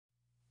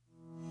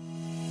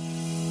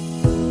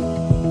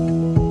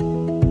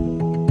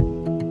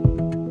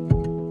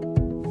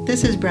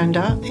This is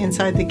Brenda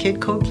inside the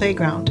Kid Code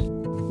Playground,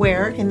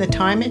 where in the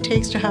time it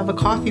takes to have a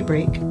coffee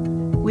break,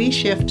 we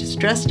shift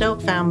stressed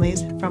out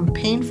families from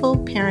painful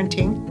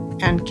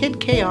parenting and kid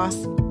chaos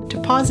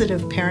to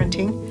positive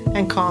parenting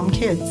and calm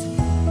kids,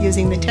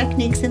 using the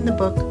techniques in the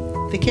book,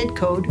 The Kid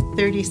Code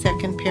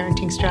 30-Second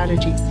Parenting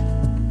Strategies.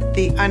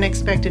 The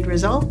unexpected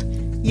result,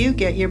 you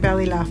get your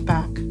belly laugh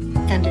back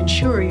and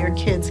ensure your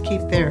kids keep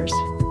theirs.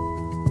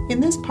 In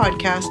this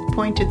podcast,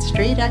 pointed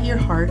straight at your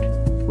heart,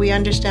 we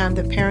understand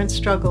that parents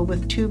struggle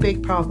with two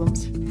big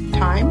problems: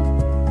 time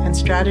and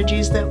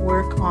strategies that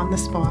work on the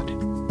spot.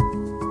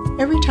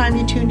 Every time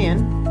you tune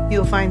in,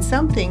 you'll find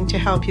something to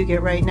help you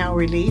get right now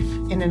relief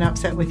in an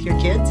upset with your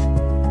kids,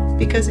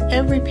 because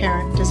every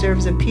parent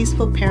deserves a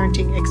peaceful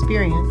parenting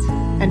experience,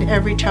 and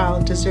every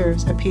child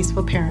deserves a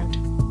peaceful parent.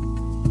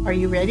 Are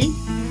you ready?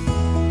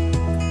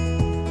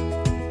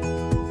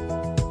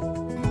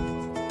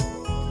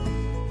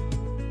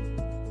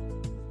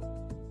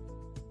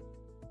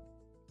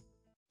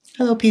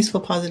 Hello, peaceful,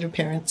 positive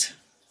parents.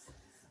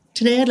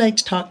 Today I'd like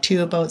to talk to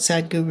you about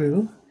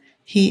Sadhguru.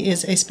 He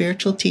is a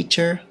spiritual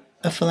teacher,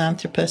 a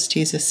philanthropist,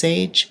 he's a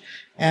sage,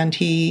 and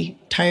he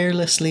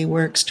tirelessly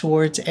works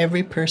towards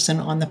every person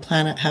on the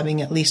planet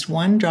having at least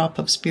one drop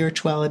of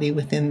spirituality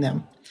within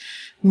them,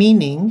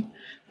 meaning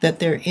that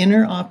their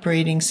inner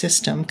operating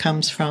system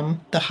comes from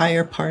the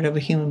higher part of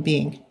a human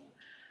being.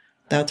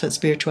 That's what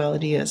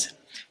spirituality is.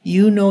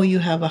 You know you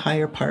have a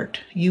higher part.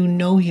 You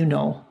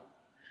know.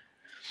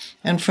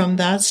 And from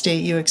that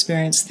state, you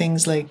experience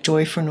things like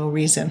joy for no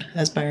reason,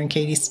 as Byron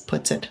Katie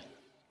puts it.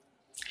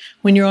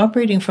 When you're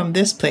operating from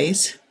this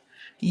place,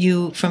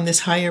 from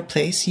this higher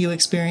place, you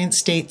experience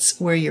states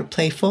where you're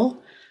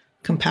playful,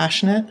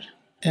 compassionate,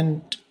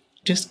 and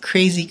just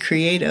crazy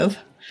creative,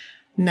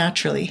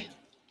 naturally.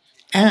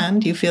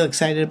 And you feel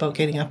excited about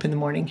getting up in the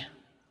morning.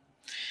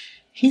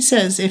 He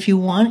says if you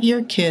want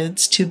your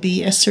kids to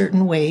be a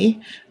certain way,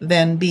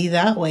 then be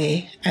that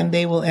way, and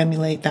they will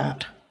emulate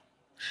that.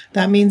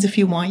 That means if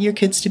you want your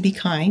kids to be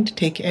kind,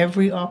 take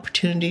every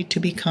opportunity to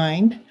be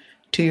kind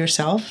to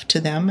yourself, to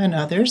them, and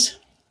others.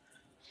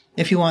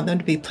 If you want them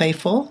to be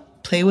playful,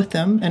 play with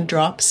them and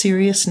drop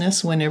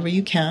seriousness whenever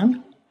you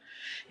can.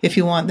 If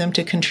you want them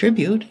to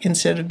contribute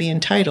instead of be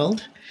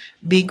entitled,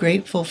 be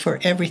grateful for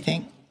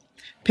everything.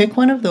 Pick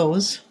one of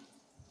those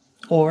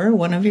or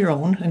one of your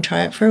own and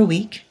try it for a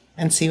week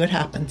and see what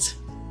happens.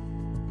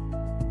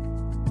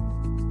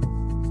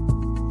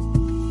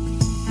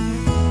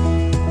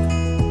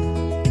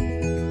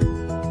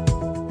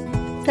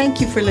 Thank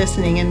you for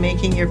listening and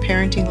making your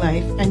parenting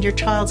life and your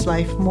child's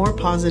life more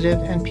positive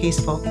and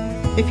peaceful.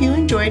 If you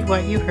enjoyed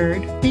what you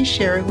heard, please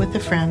share it with a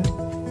friend.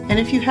 And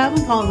if you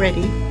haven't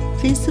already,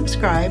 please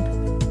subscribe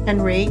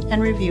and rate and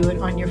review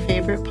it on your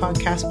favorite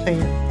podcast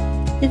player.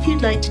 If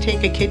you'd like to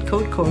take a Kid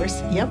Code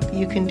course,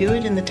 you can do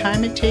it in the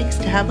time it takes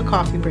to have a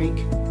coffee break.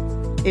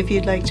 If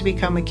you'd like to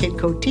become a Kid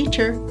Code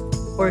teacher,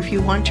 or if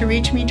you want to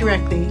reach me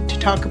directly to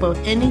talk about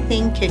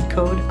anything Kid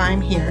Code,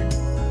 I'm here,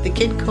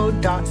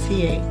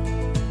 thekidcode.ca.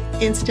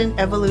 Instant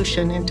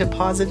evolution into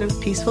positive,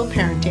 peaceful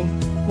parenting,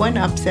 one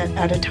upset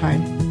at a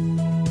time.